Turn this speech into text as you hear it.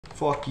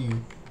Fuck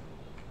you.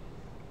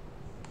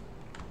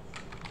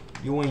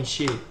 You ain't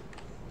shit.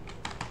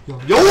 Yo,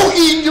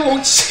 you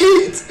ain't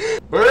shit!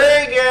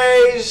 Alright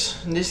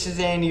guys, this is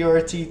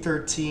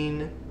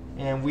AndyRT13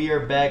 and we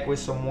are back with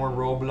some more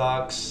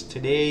Roblox.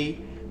 Today,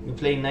 we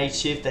played Night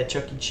Shift at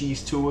Chuck E.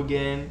 Cheese 2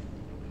 again.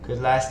 Cause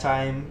last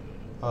time,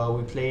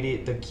 we played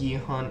it, the Key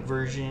Hunt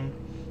version.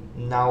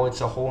 Now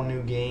it's a whole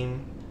new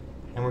game.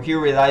 And we're here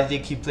with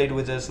Isaac, he played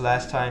with us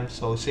last time,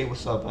 so say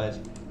what's up,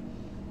 Isaac.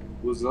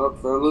 What's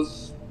up,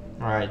 fellas?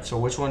 Alright, so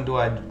which one do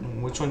I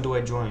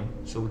join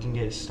so we can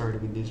get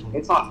started with this one?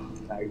 It's not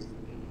tags.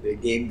 The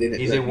game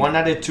didn't. Is it 1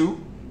 out of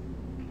 2?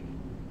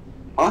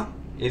 Huh?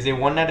 Is it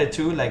 1 out of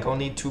 2? Like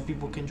only 2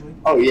 people can join?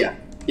 Oh yeah,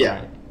 yeah.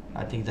 Right.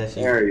 I think that's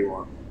it. There you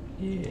are.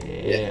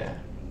 Yeah.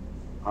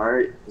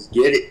 Alright, let's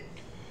get it.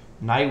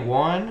 Night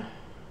 1.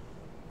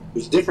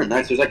 There's different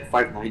nights. There's like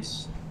 5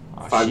 nights.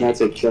 Oh, 5 shit.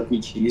 nights at Chuck E.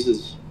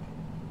 Cheese's.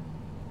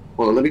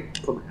 Well, let me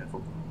put my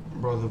headphones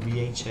on. Bro, the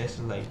VHS is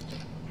like.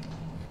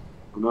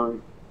 No,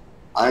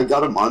 I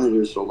got a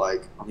monitor, so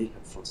like I need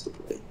headphones to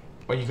play.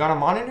 Oh, you got a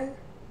monitor?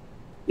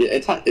 Yeah,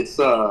 it's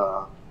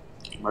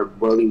my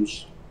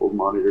brother's old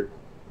monitor.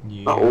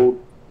 Yeah. Not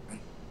old.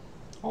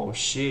 Oh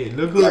shit!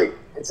 Look, Like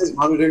it's his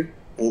monitor,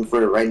 and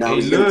for right now, hey,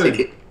 he's gonna take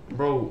it.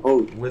 Bro.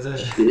 Oh, with a.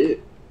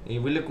 shit. Hey,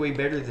 we look way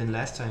better than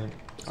last time.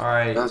 All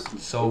right.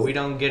 That's so cool. we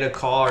don't get a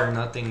call or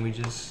nothing. We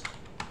just.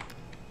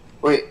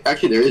 Wait,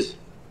 actually, there is.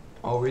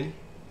 Oh really?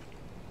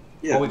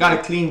 Yeah. Oh, we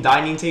gotta clean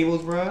dining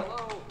tables, bro.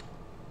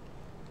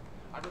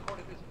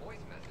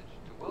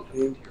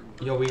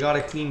 Yo, we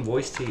gotta clean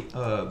voice tapes.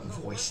 Oh,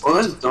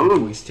 that's dumb.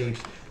 Voice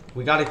tapes.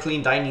 We gotta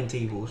clean dining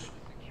tables.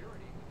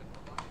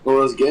 Well,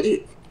 let's get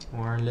it.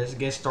 Or let's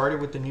get started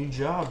with the new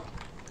job.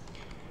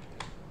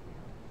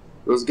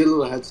 Let's get a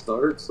little head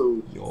start.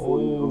 So.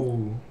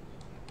 Yo.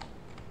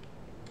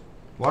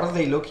 Why do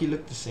they look-y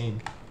look the same?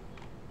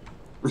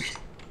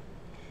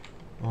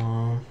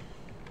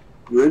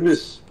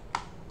 Goodness.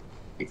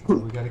 Oh,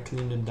 we gotta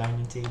clean the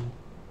dining table.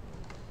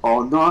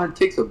 Oh no, it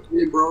takes a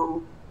bit,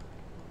 bro.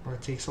 Or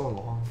it takes so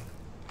long.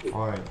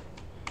 Alright.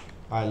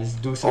 Alright, let's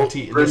do some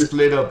tea. Grimace- Let's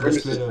split up. Let's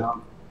Grimace split is up.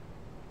 down.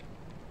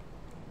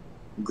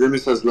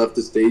 Grimace has left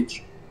the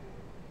stage.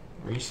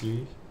 Are you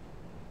serious?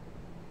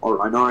 Oh,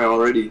 I know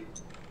already.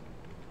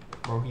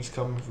 Bro, he's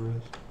coming for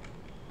us.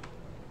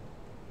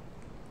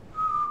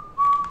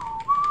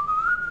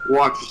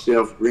 Watch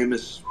yourself,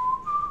 Grimace.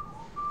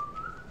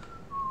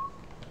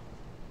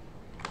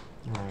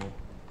 Alright.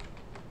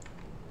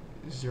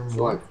 Is there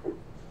more? Like,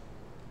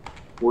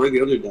 where are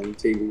the other dining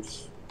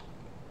tables?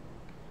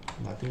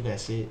 I think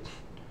that's it.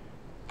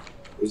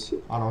 Is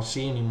it? I don't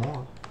see any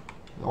more.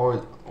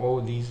 Or all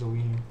these over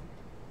here.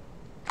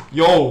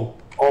 Yo!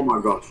 Oh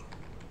my gosh.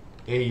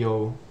 Hey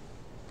yo.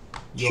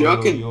 Yo,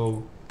 Chuckin'.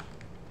 yo.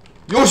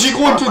 Yo, she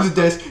going to the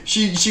desk.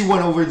 She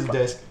went over the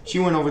desk. She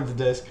went over the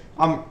desk.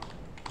 I'm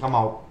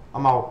out.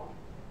 I'm out.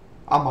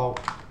 I'm out.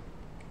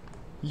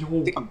 Yo.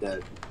 I think I'm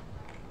dead.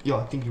 Yo,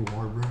 I think you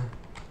are, bro.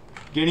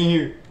 Get in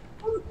here.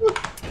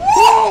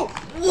 Oh!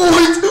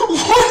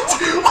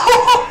 What?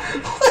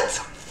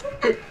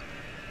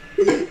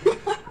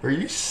 Are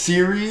you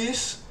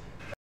serious?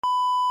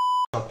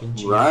 Fucking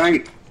cheese.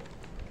 Right.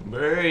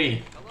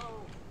 Hey.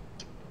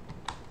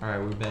 Alright,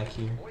 we're back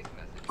here.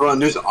 Bro,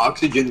 and there's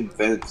oxygen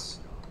vents.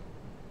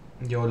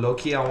 Yo,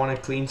 low-key, I want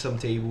to clean some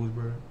tables,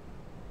 bro.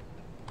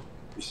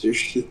 You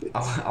serious?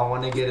 I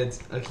want to get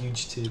a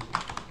huge tip.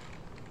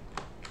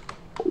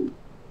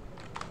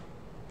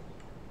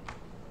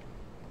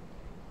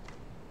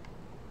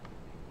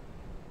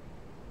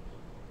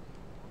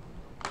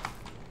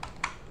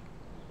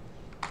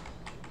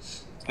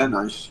 Yeah,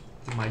 nice.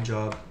 My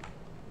job.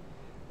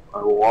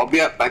 Well, I'll be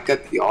back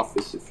at the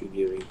office if you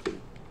need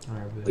anything.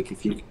 Alright, but Like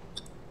if you.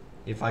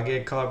 if I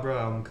get caught, bro,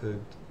 I'm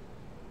cooked.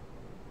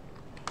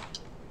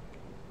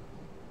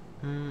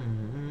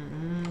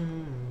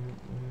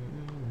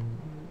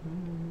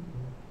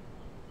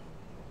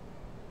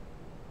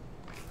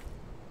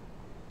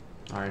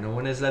 Alright, no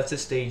one has left the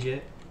stage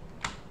yet.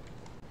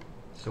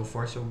 So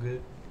far, so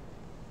good.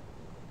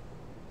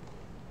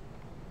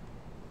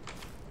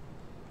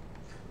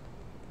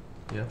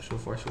 Yep, so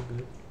far, so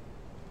good.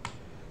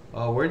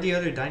 Where are the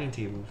other dining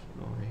tables?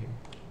 Oh, right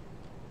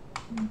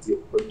here.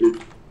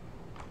 Dude,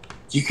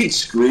 you can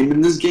scream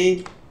in this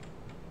game.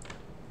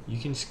 You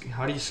can.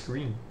 How do you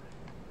scream?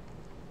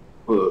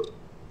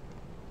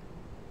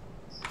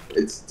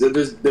 It's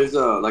there's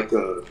a like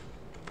a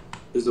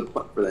there's a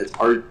button for that. It's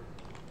R1.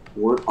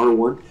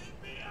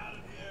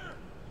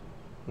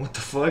 What the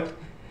fuck?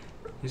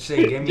 You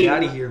say, get me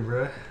out of here,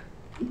 bro.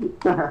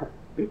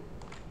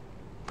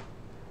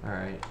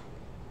 Alright.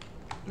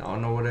 I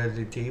don't know what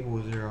other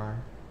tables there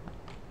are.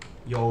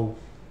 Yo,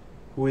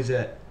 who is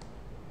that?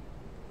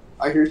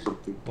 I hear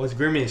something. Oh, it's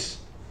Grimace.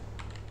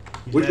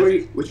 He's Which left.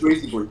 way? Which way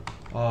is he going?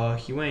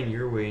 He went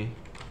your way.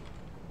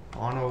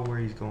 I don't know where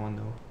he's going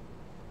though.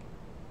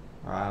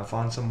 Alright, I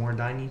found some more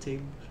dining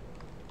tables.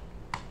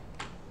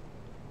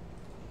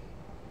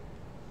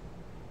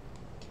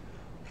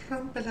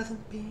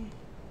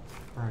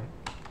 Alright.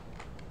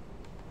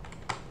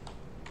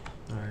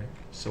 Alright,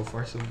 so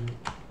far so good.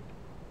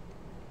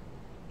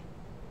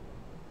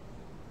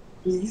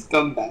 Please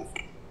come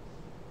back.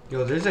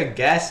 Yo, there's a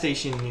gas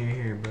station near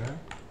here, bro.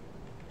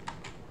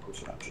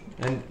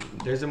 And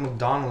there's a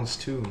McDonald's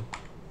too.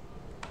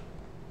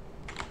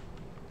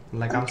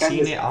 Like I'm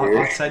seeing it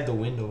outside the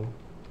window.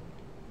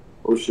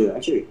 Oh shit,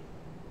 actually.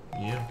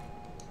 Yeah.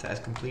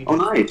 Task completed. Oh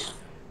nice.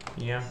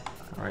 Yeah.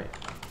 Alright.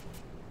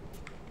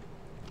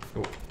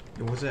 Yo,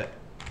 what's that?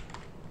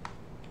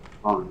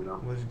 Oh no.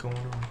 What's going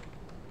on?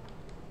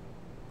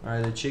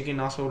 Alright, the chicken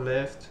also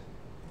left.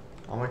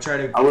 I'm gonna try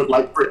to. I would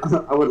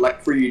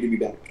like for you to be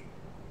back.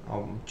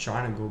 I'm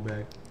trying to go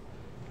back.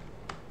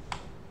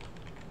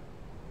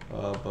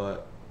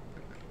 But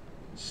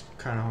it's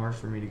kind of hard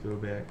for me to go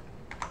back.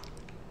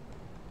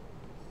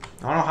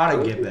 I don't know how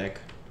to get back.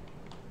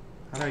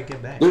 How do I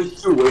get back?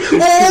 There's 2 ways.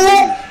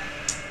 Oh!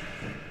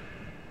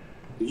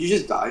 Did you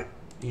just die?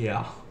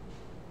 Yeah.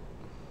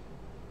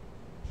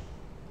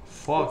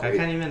 Fuck, okay. I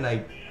can't even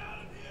like.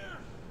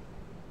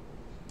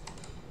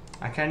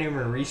 I can't even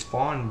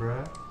respawn,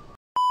 bro.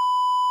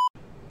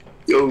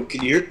 Yo,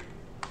 can you hear?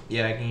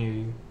 Yeah, I can hear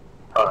you.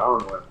 I don't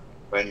know what.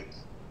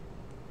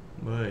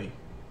 Boy.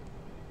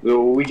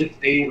 Will we just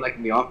stay like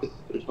in the office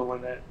or something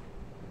like that?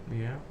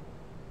 Yeah.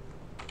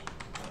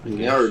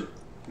 Yeah, or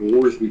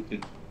worse we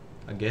can.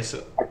 I guess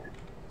so.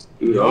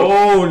 Dude,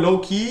 yo, low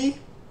key.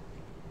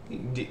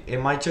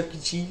 Am I Chuck E.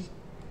 Cheese?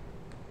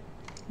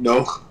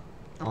 No.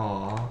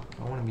 Aw,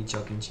 I want to be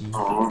Chuck E. Cheese.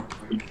 Aw,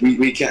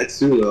 we can't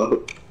sue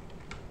though.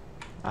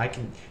 I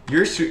can.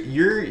 You're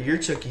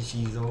Chuck E.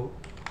 Cheese though.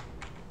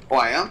 Oh,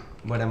 I am.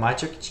 But am I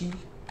Chuck E. Cheese?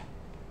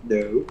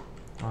 No.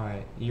 All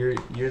right, you're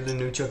the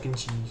new Chuck E.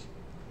 Cheese.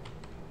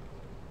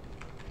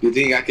 You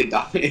think I could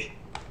die?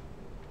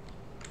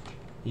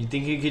 You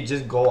think you could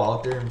just go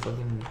out there and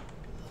fucking?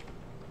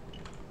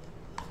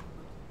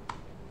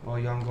 Oh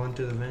yeah, I'm going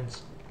to the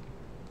vents.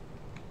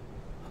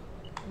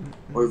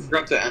 Oh, we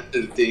forgot to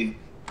enter the thing.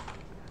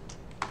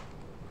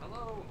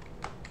 Hello.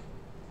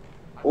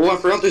 Oh, I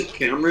forgot there's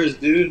cameras,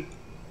 dude.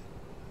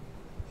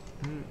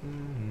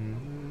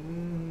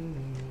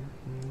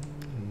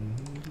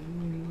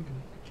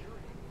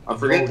 I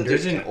forget that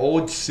there's an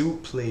old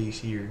soup place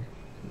here.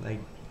 Like,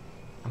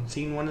 I'm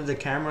seeing one of the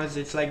cameras.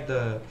 It's like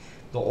the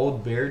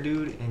old bear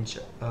dude and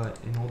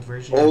an old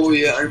version. Oh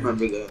yeah, I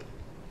remember that.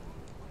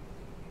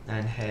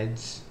 And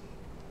heads,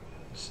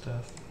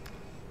 stuff.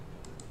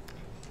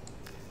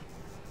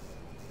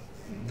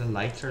 The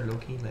lights are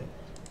looking like.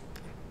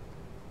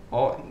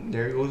 Oh,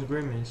 there goes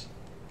Grimace.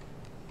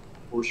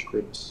 Horse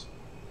Grimace.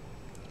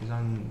 He's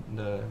on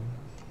the.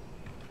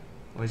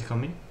 Oh, he's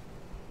coming?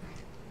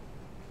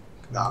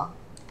 Nah.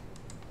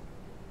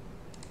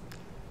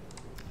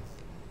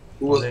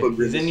 Who was He's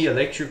Grimace? in the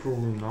electrical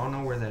room. I don't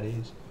know where that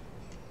is.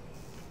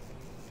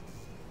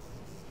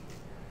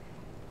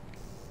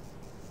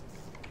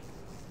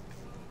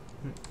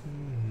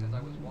 As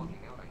I was walking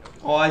out, I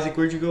noticed. Oh, Isaac,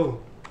 where'd you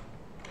go?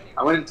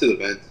 I went into the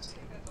vents.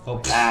 Oh,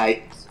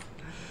 Bye.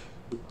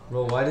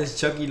 bro, why does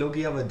Chucky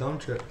Loki have a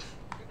dump truck?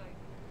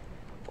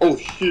 Oh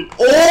shit.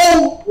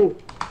 Oh! Oh!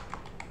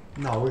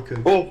 No, we're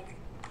good. Oh!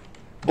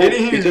 Get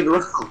in He here! turned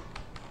around.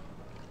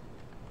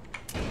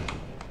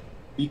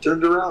 He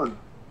turned around.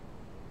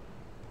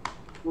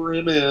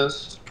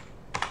 Grimace.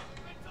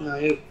 I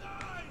hate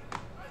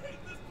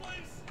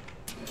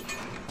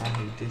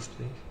this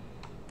place.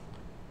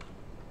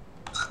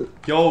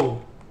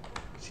 Yo!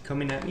 Is he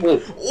coming at me?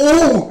 Oh!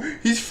 Oh!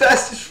 He's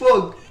fast as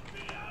fuck!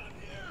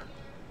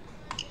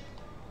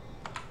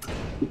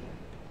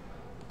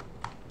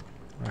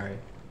 Alright.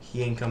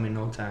 He ain't coming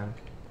no time.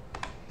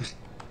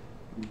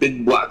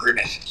 Big black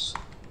Grimace.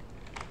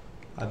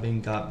 I've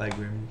been got by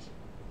Grimace.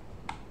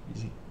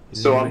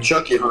 So I'm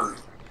Chucky, huh?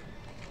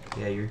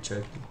 Yeah, you're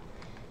Chucky.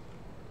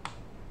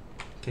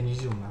 Can you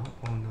zoom out?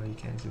 Oh no, you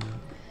can't zoom out.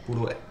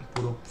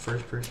 Puro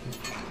first person.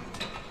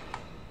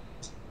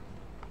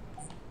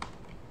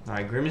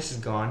 Alright, Grimace is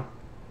gone.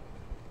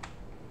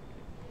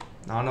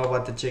 I don't know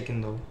about the chicken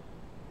though.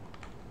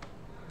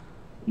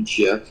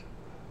 Check.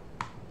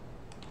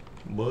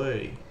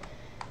 Boy.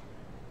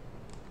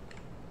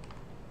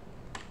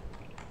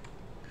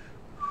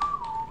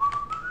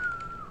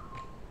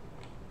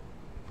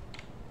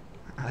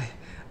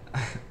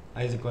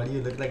 Isaac, why do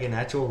you look like an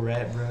actual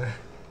rat, bro?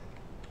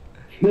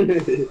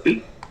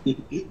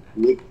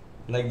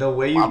 Like the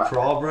way you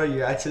crawl, bro,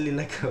 you're actually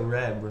like a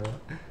rat, bro.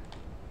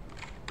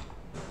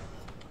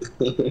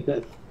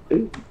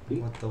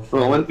 What the fuck?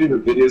 Bro, I went through the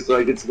video so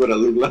I get to what I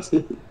look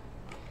like.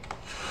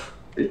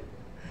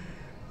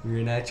 You're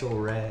an actual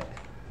rat.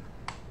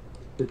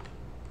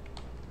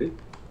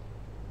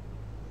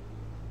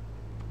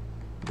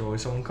 Yo,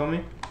 is someone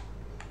coming?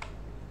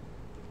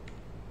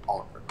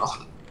 Oh, no.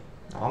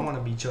 I want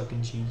to be Chuck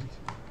and Cheese.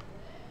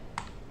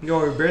 Yo,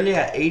 we're barely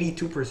at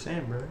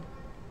 82%, bro.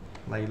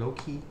 Like, low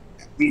key.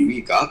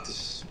 We got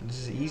this. This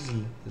is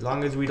easy. As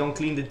long as we don't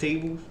clean the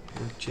tables,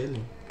 we're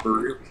chilling. For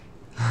real.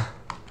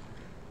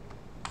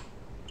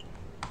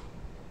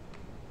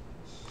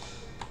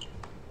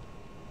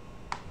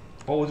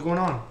 Oh, what's going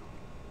on?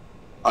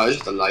 Oh, it's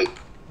just a light.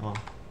 Oh.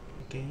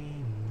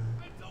 Game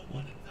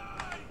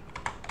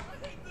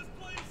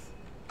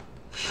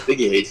think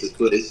he hates this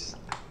place.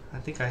 I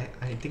think I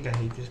hate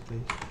this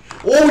place.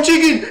 Oh,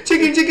 chicken!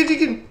 Chicken! Chicken!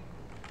 Chicken!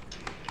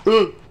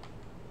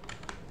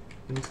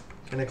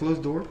 Can I close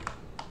the door?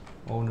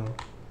 Oh no.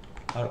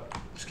 I'm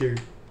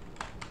scared.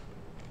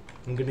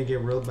 I'm gonna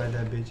get rolled by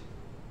that bitch.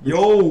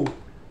 Yo!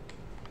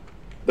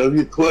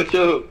 W, clutch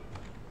up.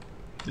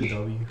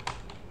 W.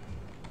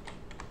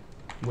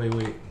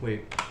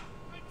 Wait.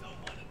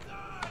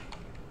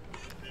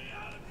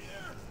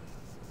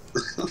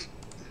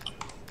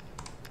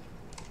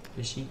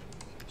 Is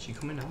she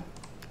coming out?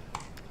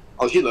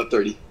 Oh, she left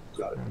 30.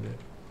 Got it. Okay.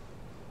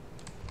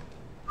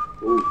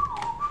 Ooh.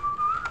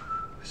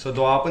 So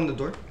do I open the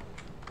door?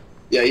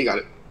 Yeah, you got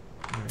it.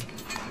 Alright.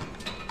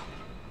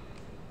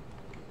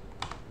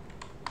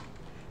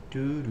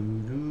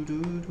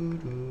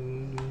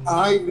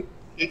 Hi,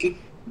 chicken.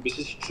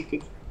 Mrs.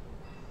 Chicken.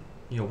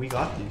 Yo, we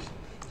got this.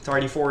 It's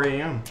already 4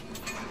 a.m.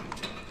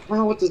 I don't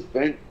know what this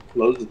vent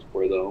closes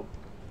for though.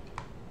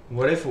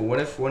 What if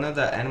one of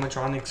the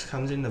animatronics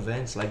comes in the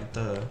vents, like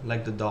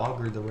the dog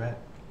or the rat?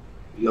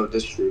 No,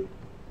 that's true.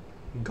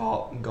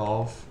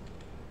 Golf.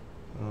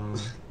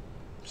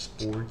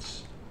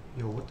 Sports.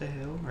 Yo, what the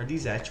hell? Are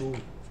these actual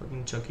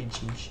fucking Chuck E.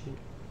 Cheese shit?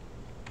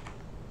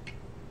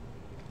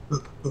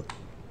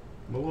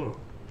 Whoa.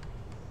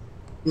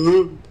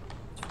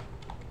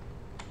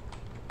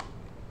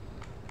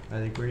 I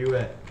think, where you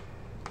at?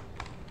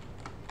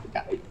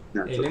 Hey,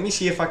 let me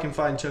see if I can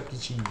find Chuck E.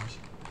 Cheese.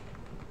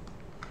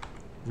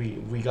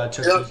 We got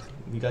Chuck E.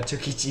 We got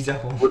Chuck E. Cheese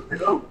at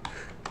home.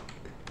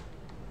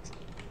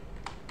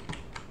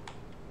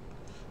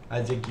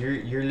 I think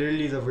you're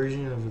literally the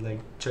version of like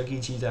Chuck E.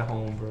 Cheese at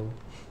home, bro.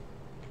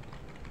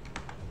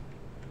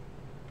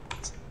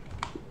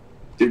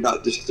 Do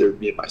not disturb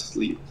me in my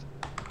sleep.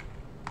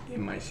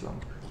 In my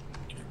slumber.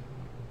 Get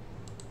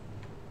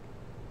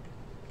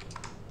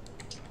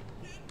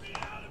me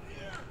out of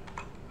here!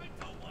 I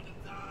don't want to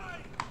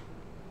die!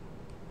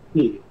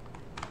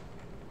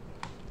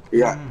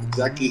 Yeah,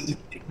 exactly.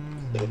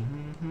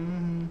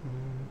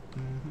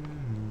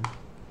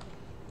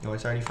 No,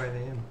 it's already 5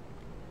 a.m.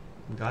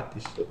 We got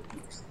this.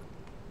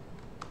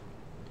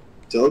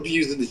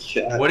 W's in the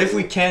chat. What if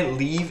we can't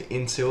leave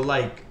until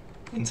like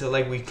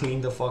we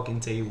clean the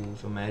fucking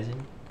tables?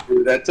 Imagine.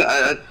 Dude, that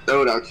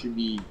would actually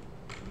be.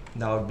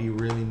 That would be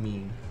really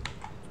mean.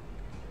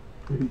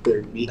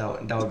 Very mean.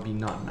 That would be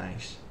not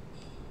nice.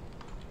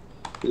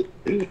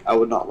 I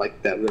would not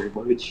like that very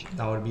much.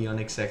 That would be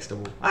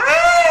unacceptable.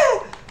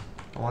 Ah!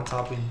 I want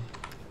topping.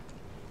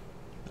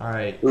 All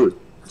right. Ooh.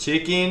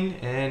 Chicken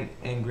and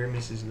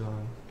Grimace is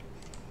gone.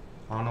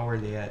 I don't know where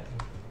they at.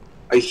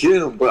 I hear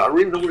them, but I don't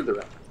even know where they're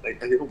at.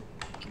 Like I hear them.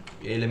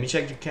 Yeah, let me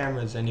check the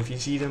cameras, and if you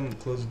see them,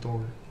 close the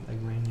door, like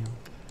right now.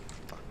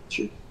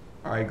 Sure.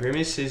 All right,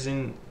 Grimace is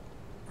in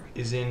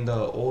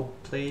the old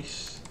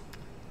place,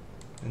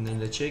 and then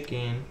the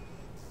chicken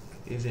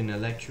is in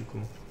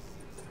electrical.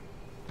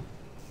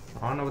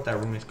 I don't know what that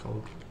room is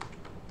called.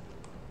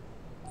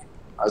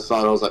 I saw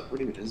it. I was like, what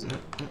even is it?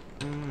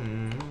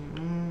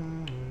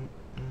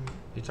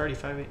 It's already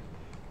 5 a.m.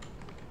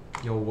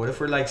 Yo, what if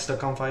we're like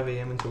stuck on 5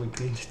 a.m. until we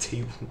clean the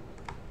table?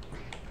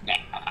 Nah.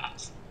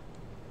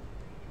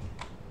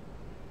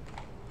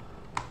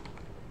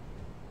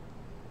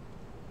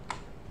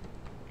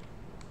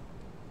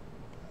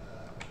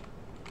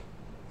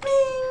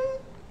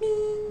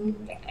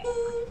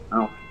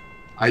 No,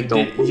 I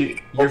don't.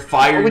 You're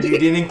fired. You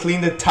didn't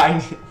clean the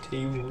tiny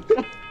table.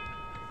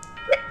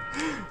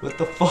 What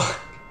the fuck?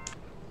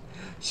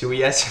 Should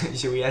we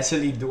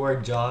actually do our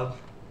job?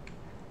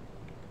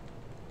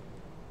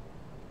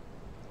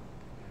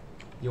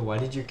 Yo, why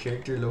did your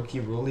character low-key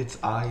roll its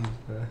eyes,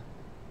 bruh?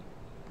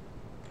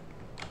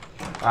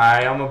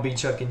 Alright, I'm gonna be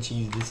Chuck and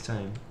Cheese this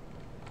time.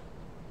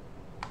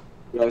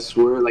 I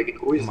swear, like it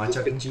always. Am I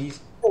Chuck and Cheese?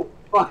 Oh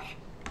fuck!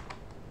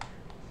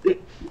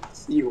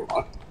 You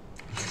are.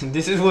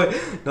 This is what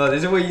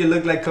you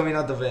look like coming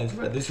out the vents,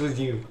 bro. This was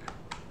you.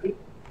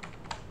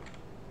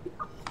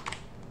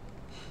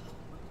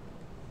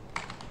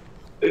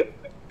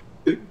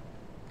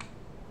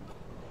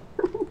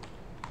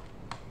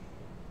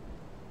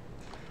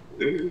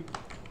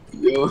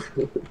 Yo.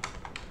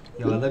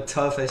 Yo, I look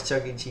tough as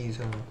Chuck E. Cheese,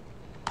 huh?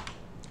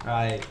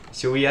 Alright,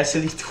 should we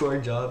actually do our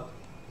job?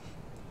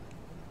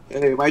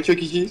 Hey, am I Chuck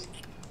E. Cheese?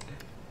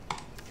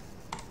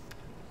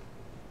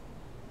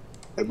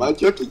 Am I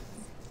Chucky?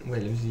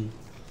 Wait, let me see.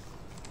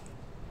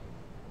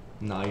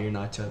 No, you're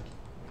not Chucky.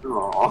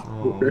 Aww.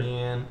 Oh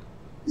man.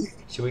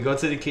 Should we go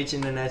to the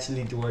kitchen and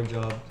actually do our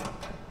job?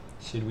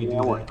 Should we do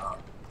why that? not?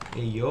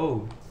 Hey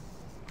yo.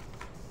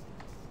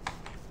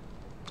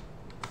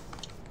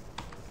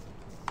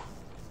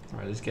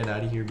 Alright, let's get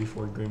out of here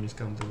before Grimace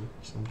comes or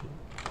something.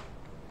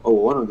 Oh,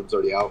 one of them's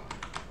already out.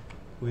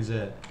 Who is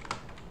that?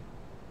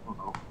 I don't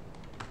know.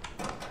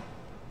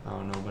 I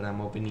don't know, but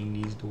I'm opening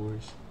these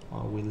doors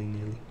all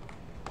willy-nilly.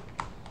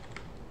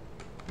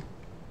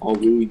 All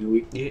willy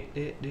nilly.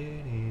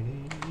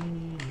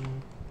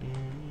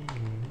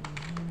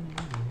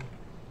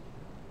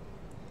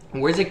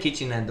 Where's the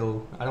kitchen at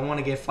though? I don't want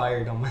to get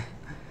fired on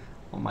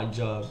my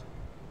job.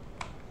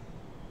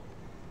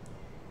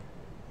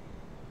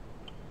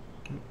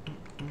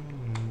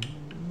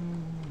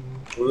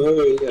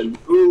 Oh yeah.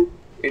 Ooh.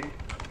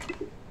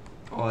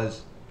 Oh,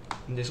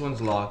 this one's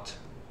locked.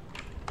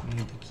 I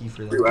need the key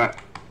for Where you that.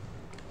 at?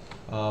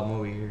 I'm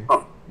over here.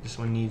 Oh. This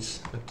one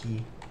needs a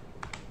key.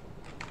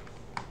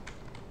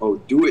 Oh,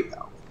 do it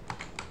now.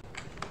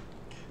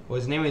 Well,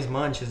 his name is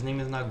Munch. His name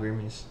is not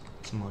Grimace.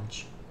 It's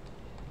Munch.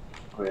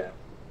 Oh yeah.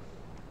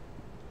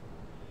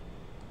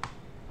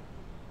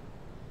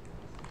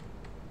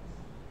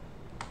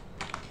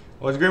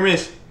 Oh, it's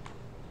Grimace.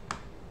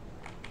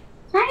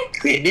 Hi,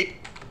 Grimace.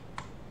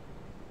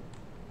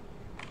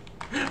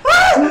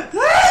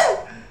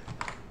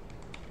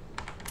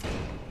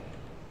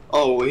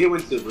 Oh, he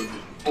went to the.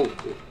 Oh,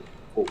 oh,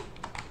 oh.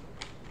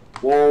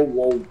 Whoa,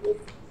 whoa, whoa.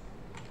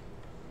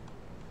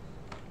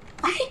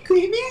 Hi,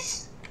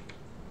 Grimace.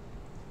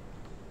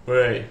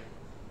 Wait.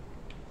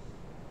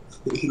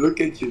 Look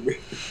at you,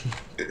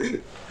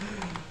 man.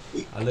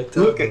 I looked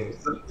Look up. at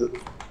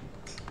you.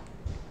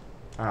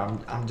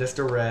 I'm just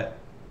a rat.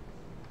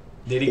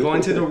 Did he go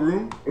into the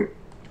room?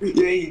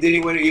 Yeah, he did.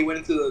 He went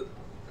into the.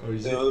 Oh,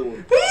 The other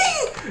one.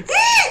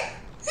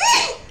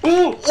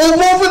 Oh,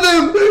 both of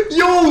them!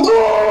 Yo!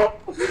 Oh,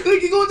 they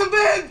can go in the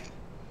bed.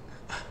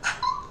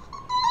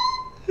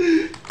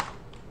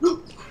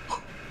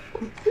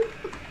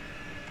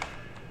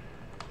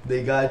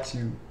 They got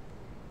you.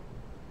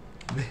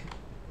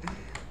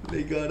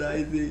 They got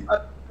Isaac. I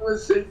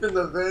was safe in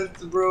the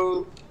vents,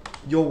 bro.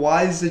 Yo,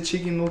 why is the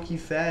chicken Loki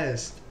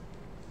fast?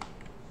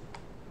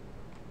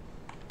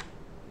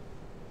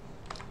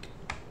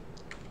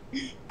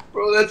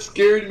 Bro, that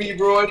scared me,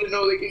 bro. I didn't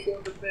know they could go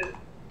in the vent.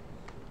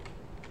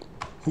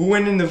 Who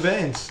went in the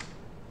vents?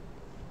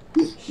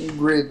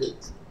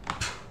 Grimace.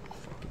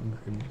 Fucking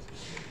goodness.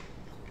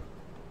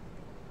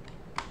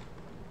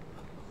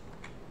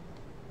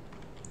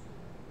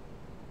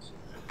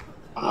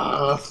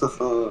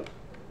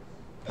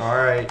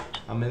 Alright,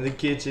 I'm in the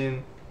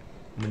kitchen.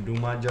 I'm gonna do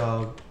my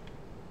job.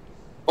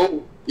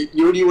 Oh,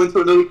 you already went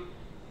to another.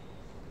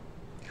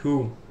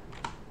 Who?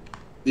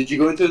 Did you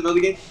go into another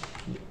game?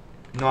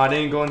 No, I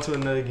didn't go into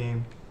another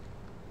game.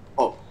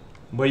 Oh.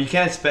 But you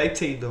can't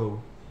spectate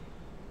though.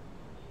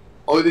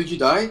 Oh, did you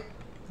die?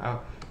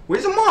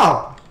 Where's the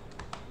mob?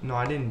 No,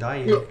 I didn't die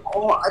yet.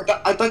 Oh,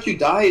 I thought you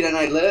died and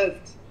I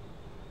left.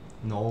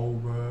 No,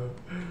 bro.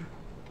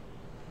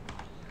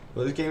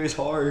 Well, this game is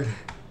hard.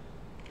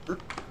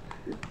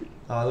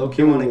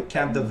 Loki wanna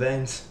camp the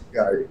vents.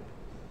 Got it.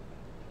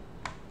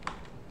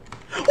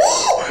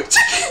 Oh!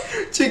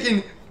 Chicken!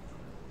 Chicken!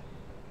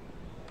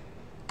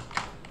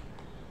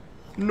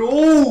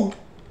 No!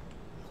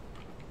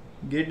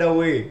 Get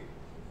away.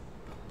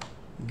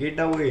 Get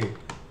away.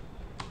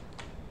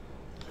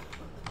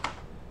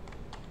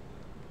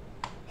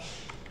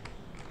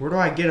 Where do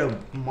I get a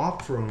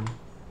mop from?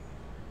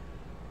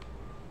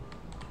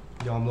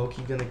 Yo, I'm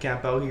low-key gonna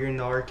camp out here in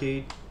the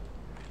arcade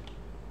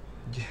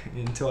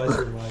until I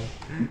survive.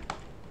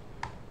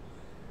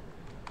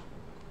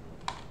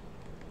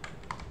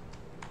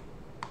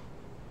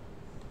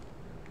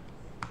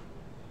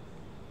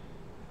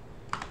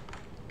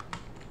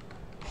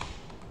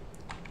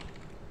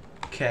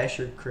 Cash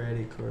or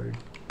credit card?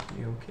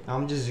 You okay?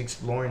 I'm just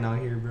exploring out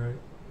here, bro.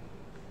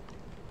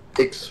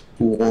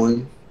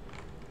 Exploring.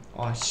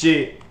 Oh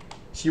shit,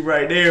 she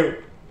right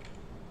there.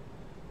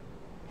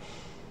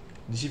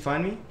 Did she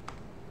find me?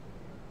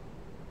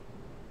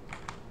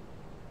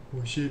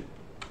 Oh shit.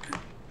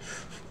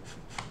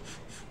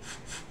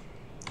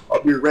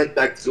 I'll be right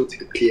back to go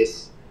take a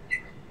piss.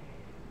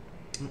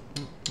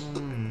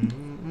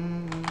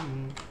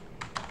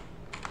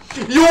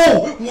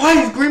 Yo,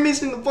 why is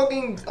Grimace in the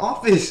fucking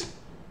office?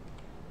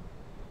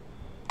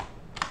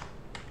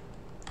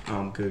 Oh,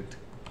 I'm cooked.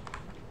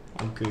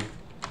 I'm cooked.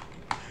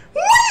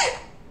 What?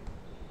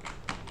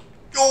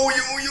 Yo,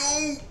 yo,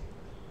 yo!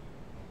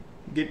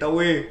 Get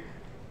away!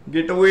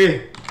 Get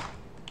away!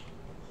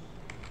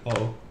 Uh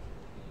oh.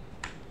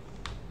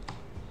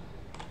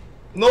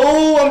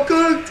 No, I'm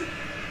cooked!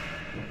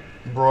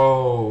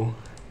 Bro.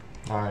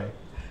 Alright.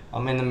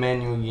 I'm in the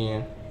menu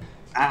again.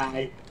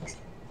 Aye.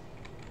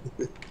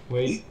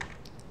 Wait.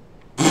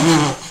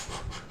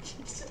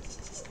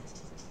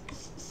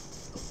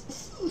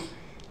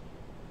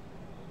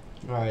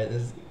 Alright,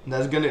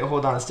 that's gonna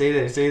hold on, stay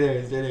there, stay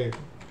there, stay there.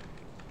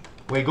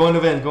 Wait, go in the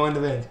vent, go in the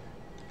vent.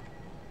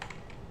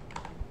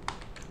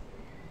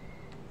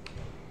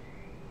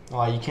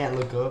 Oh, you can't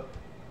look up.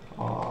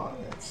 Oh,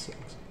 that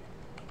sucks.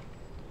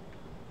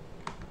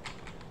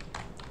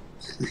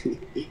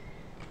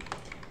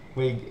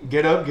 Wait,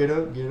 get up, get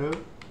up, get up.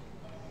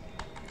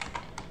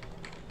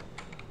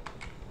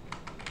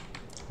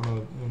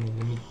 Hold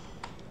on,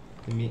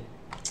 let me.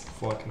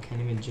 Fuck, I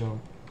can't even jump.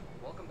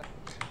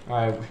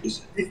 Alright,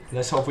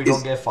 let's hope we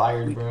don't get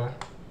fired, bro.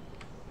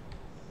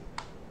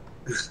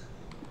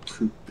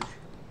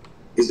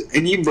 Is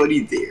anybody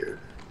there?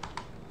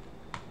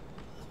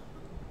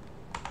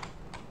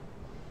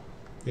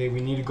 Hey,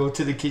 we need to go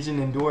to the kitchen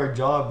and do our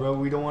job, bro.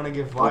 We don't want to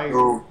get fired.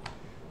 Oh,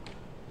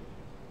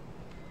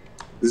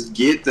 let's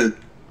get them.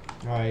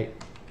 Alright.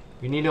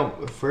 We need a,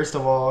 first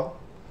of all,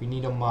 we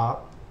need a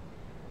mop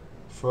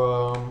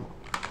from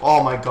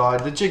Oh my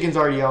god, the chicken's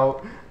already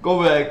out.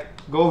 Go back.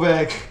 Go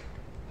back.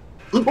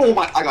 Oh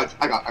my! I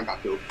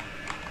got killed.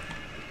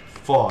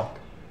 Fuck.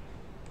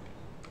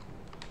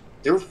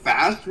 They're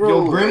fast, bro.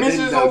 Yo, Grimace And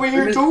then, is over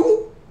here Grimace-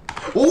 too?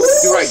 You're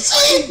Oh, right.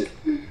 shit!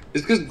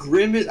 It's because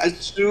Grimace, as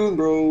soon,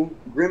 bro.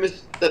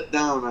 Grimace stepped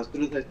down as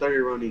soon as I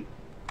started running.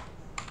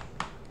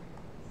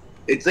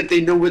 It's like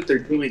they know what they're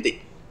doing.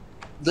 They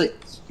like.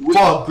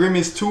 Fuck,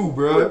 Grimace too,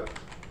 bro.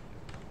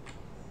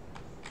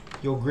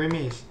 Yo,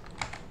 Grimace.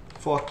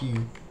 Fuck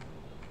you.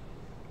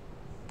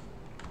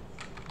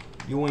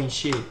 You ain't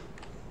shit.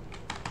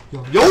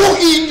 Yo,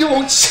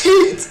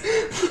 shit!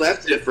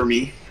 That's it for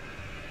me.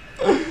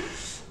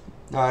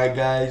 Alright,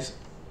 guys.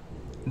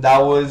 That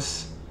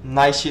was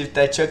Night Shift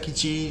at Chuck E.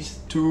 Cheese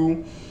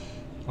 2.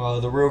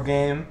 The real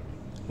game.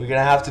 We're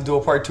gonna have to do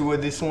a part 2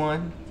 of this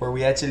one where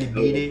we actually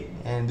beat it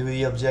and do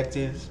the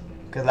objectives.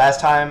 Cause last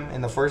time in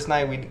the first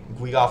night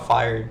we got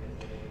fired.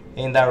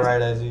 Ain't that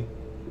right, Isaac?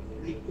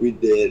 We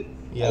did.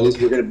 Yeah. At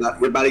least we're about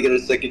to get a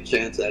second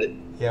chance at it.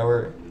 Yeah,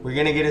 we're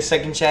gonna get a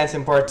second chance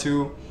in part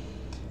 2.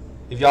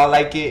 If y'all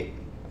like it,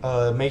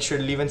 make sure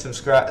to leave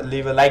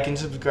a like and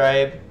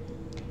subscribe.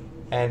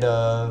 And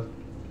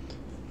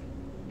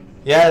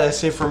yeah,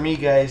 that's it for me,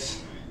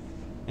 guys.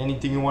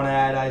 Anything you want to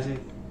add, Isaac?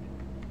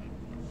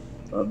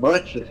 Not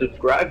much. Just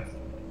subscribe.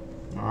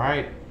 All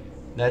right,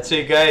 that's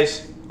it,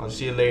 guys. I'll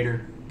see you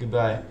later.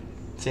 Goodbye.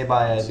 Say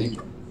bye, Isaac.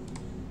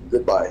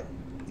 Goodbye.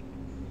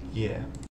 Yeah.